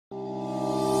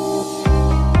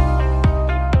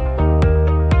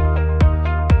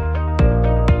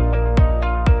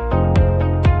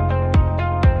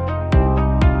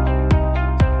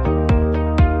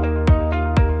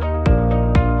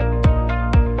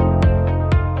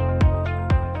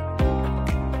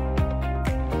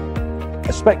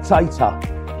spectator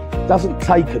doesn't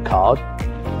take a card,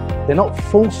 they're not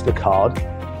forced a card,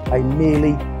 they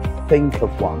merely think of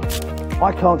one.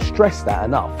 I can't stress that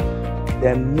enough.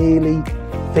 They're merely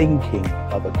thinking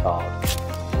of a card.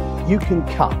 You can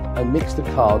cut and mix the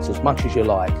cards as much as you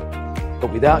like,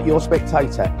 but without your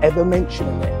spectator ever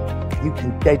mentioning it, you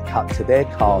can dead cut to their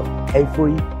card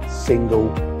every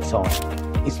single time.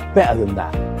 It's better than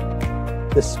that.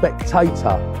 The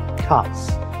spectator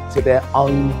cuts to their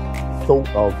own thought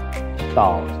of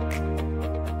card.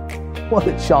 What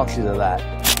are the chances of that?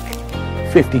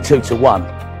 52 to 1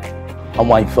 on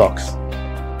Wayne Fox.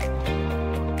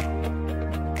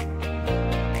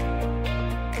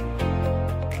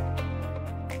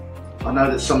 I know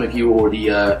that some of you already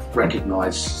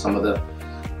recognise some of the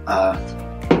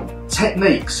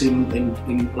techniques in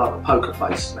like the poker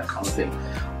face and that kind of thing.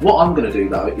 What I'm going to do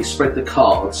though is spread the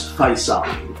cards face up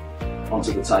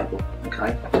onto the table,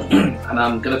 okay? And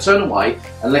I'm going to turn away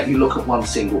and let you look at one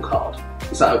single card.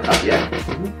 Is that okay? Yeah?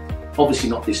 Obviously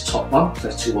not this top one,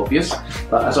 that's too obvious.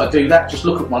 But as I do that, just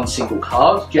look at one single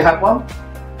card. Do you have one?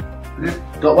 Yeah.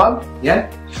 Got one? Yeah?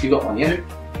 You got one, yeah?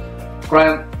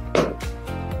 Graham?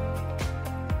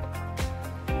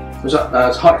 Was that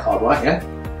it's a height card, right? Yeah.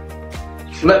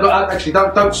 Actually,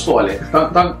 don't spoil it.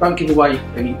 Don't give away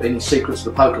any secrets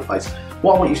of the poker face.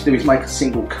 What I want you to do is make a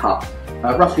single cut,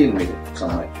 roughly in the middle,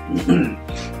 somewhere.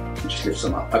 Just lift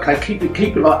some up. Okay, keep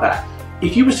it like that.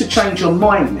 If you was to change your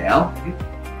mind now,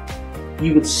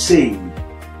 you would see.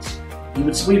 We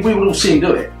would all see him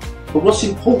do it. But what's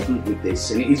important with this,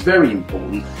 and it is very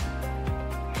important,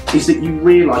 is that you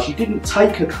realise you didn't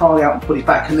take a card out and put it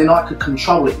back and then I could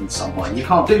control it in some way. You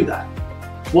can't do that.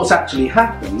 What's actually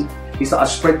happened is that I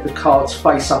spread the cards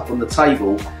face up on the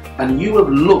table and you have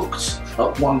looked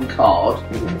at one card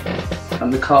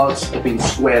and the cards have been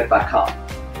squared back up.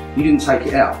 You didn't take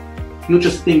it out. You're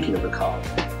just thinking of the card.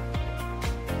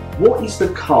 What is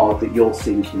the card that you're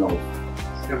thinking of?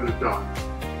 Seven of Diamonds.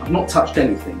 I've not touched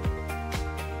anything.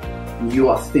 You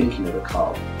are thinking of the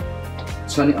card.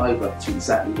 Turn it over to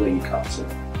exactly where you cut to.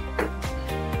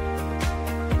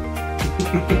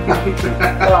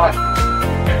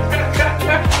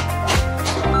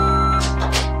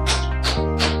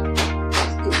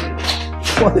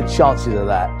 What are the chances of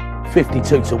that?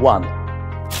 52 to 1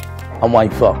 on Wayne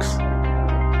Fox.